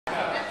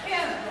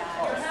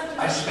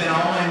spent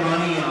all my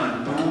money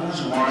on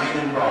booze, wine,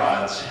 and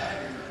rods.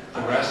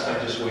 The rest I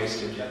just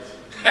wasted.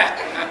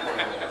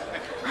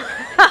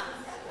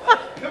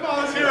 Come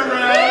on, let's hear him,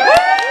 Ray.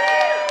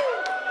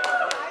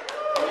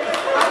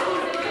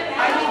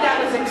 I think that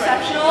was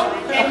exceptional,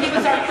 and he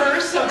was our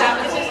first, so that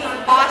was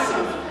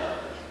awesome.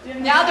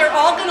 Now they're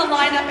all going to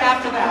line up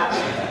after that.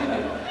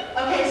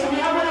 Okay, so we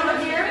have one over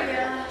here.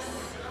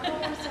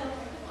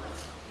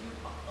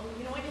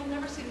 You know what? You'll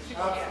never see these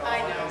people again.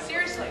 I know.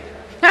 Seriously.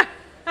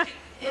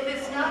 If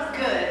it's not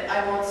good,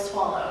 I won't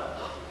swallow.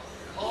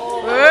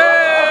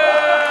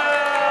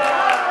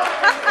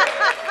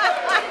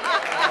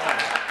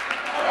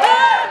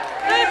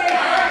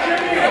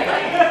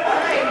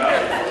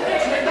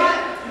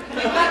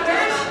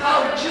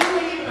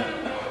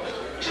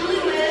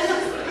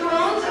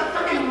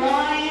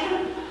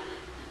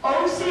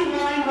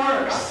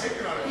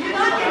 You're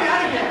not getting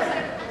out of here.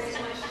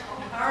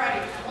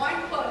 Alrighty,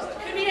 wine closed.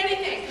 Could be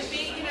anything. Could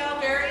be, you know,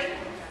 very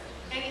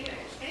anything.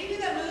 Anything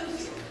that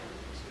moves you.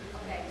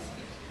 Okay.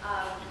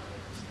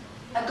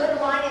 A good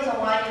wine is a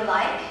wine you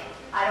like.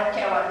 I don't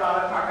care what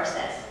Robert Parker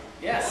says.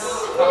 Yes.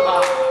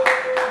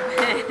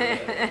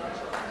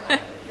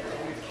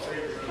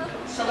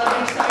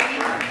 Celebrity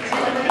exciting.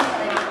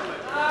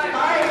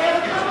 Alright, we have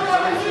a couple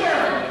over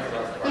here.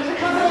 There's a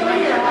couple over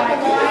here. Have a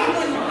wine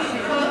and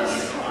cooks.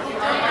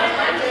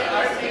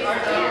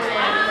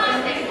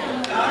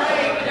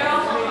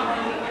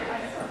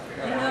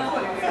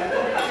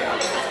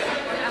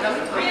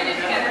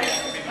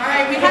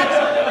 Alright, we have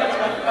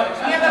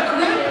a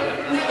group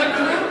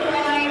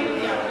wine.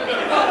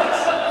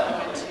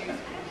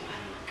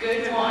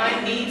 Good wine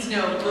needs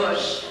no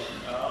bush.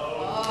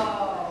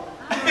 Oh.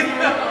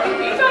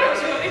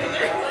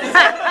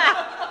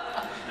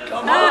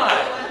 Come on.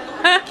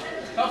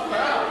 Tough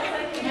crowd.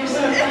 You're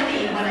so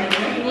funny when I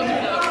drink.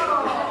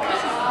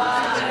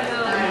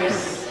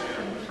 Nice.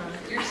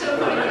 You're so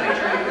funny when I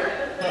drink.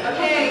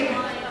 Okay,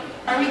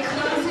 are we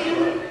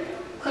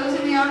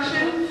closing the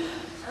auction?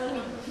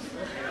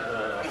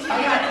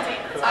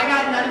 I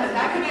got nothing.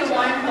 That could be a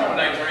wine quote. When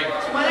I drink,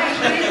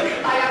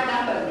 I got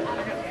nothing.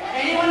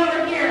 Anyone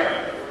over here?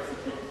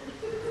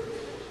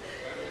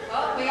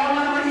 Oh, we got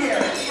one over here.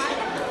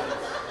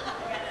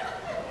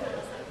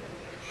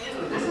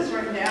 Ooh, this is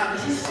written down.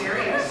 This is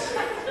serious.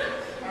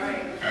 All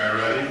right. All right,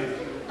 ready?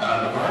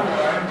 The more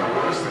wine, the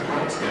worse the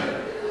quotes get.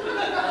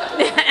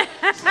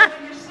 So what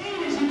you're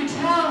saying is you can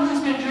tell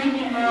who's been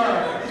drinking more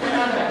than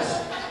others.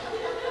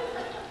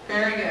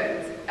 Very good.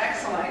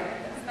 Excellent.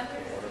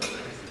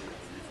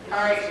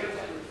 All right.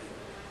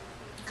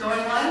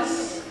 Going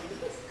once?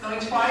 Going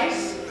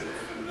twice?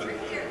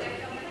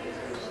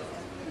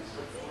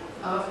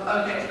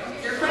 Oh, okay.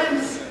 Your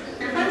friends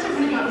are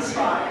putting you on the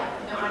spot.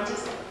 No,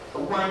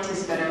 wine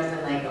tastes better as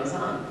the night goes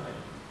on.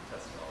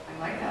 I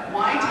like that.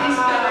 Wine tastes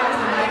better as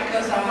the night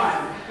goes on.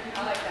 I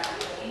like that.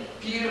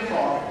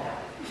 Beautiful.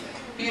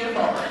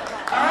 Beautiful.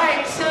 All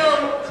right, so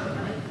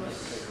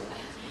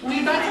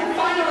we've got some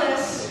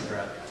finalists.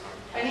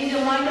 I need to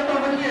line up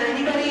over here.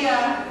 Anybody,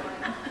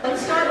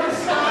 let's start with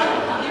Scott.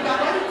 You got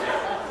one?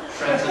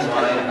 Francis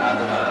wine,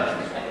 Adamana.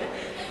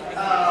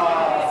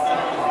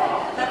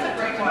 Oh, that's a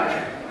great one.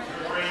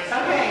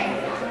 Okay,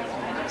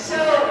 so,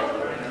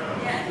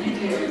 yeah, you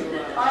do.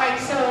 All right,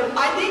 so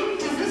I think,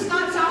 does this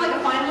not sound like a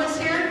finalist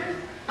here?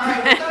 All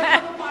right, we've got a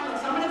couple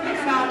finalists. I'm going to pick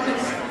them out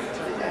because,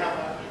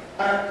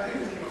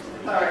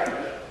 all right.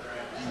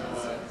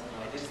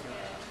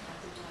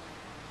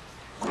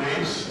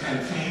 Grapes and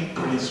feet,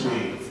 pretty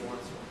sweet.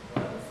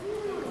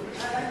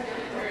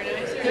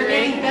 They're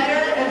getting better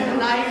as the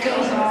night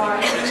goes on.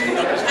 I don't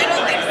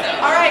think so.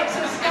 All right, so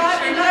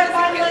Scott, you're not a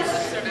finalist.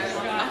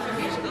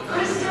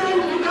 Kristen,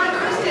 you got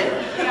Kristen.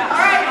 All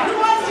right, who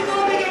wants to go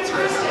up against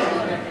Kristen?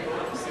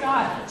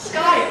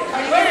 Scott,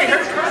 are you ready?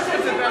 Here's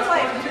Kristen.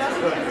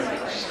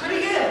 She's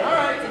pretty good. All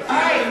right.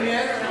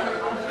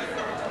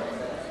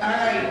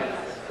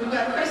 We've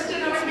got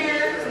Kristen over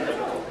here.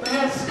 We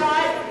have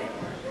Scott.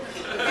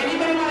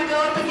 Anybody want to go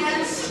up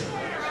against?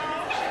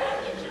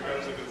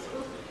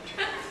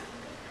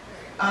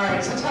 All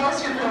right, so tell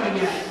us your quote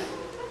again.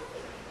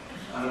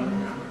 I don't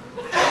remember.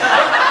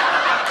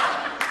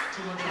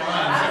 Too much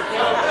wine.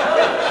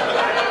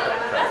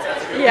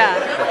 Yeah.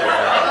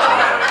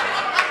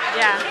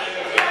 Yeah.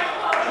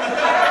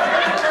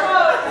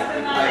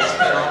 I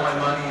spent all my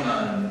money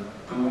on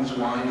booze,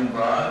 wine, and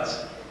rods,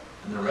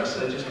 and the rest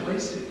I just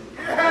wasted.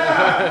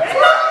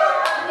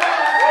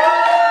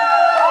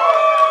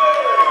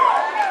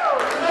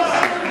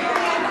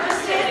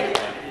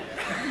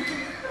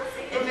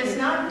 If it's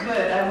not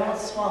good, I won't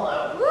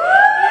swallow.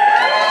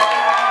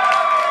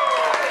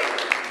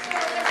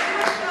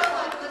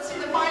 Let's see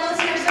the finalists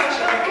here. So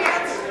show your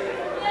hands.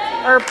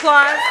 Or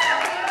applause.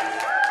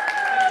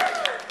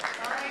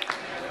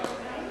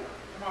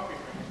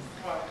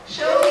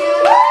 Show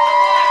hands.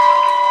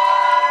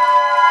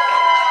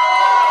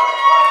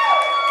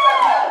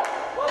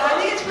 I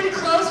think it's pretty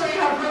close where you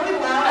have really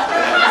loud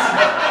friends.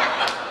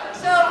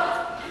 So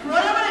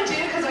what I'm going to do,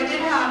 because I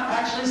did have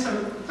actually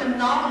some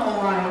phenomenal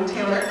wine,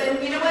 Taylor,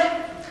 and you know what?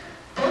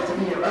 Both of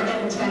you are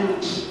getting 10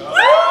 Sandwich.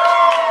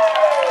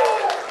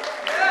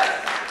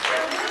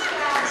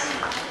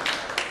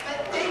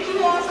 But thank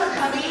you all for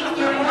coming.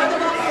 You're more than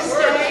welcome to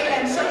stay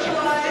and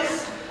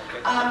socialize.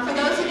 For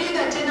those of you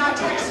that did not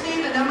text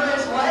me, the number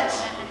is what?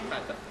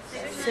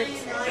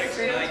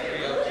 693.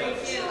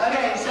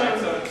 Okay, so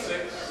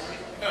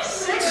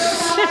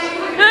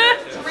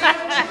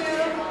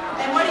 69302.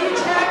 And what do you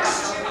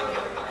text?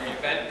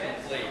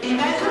 EventComplete.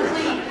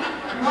 EventComplete.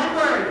 One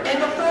word. And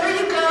before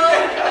you go,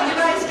 you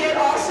guys get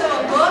also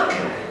a book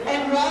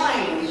and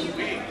wine.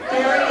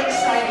 Very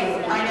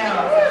exciting, I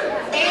know.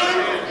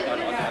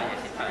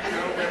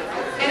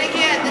 And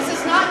again, this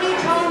is not me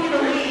telling you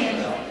to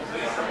leave.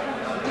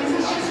 This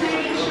is just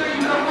making sure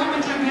you go home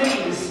with your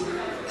goodies.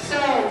 So,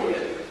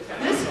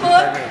 this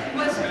book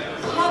was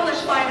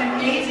published by an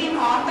amazing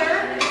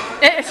author.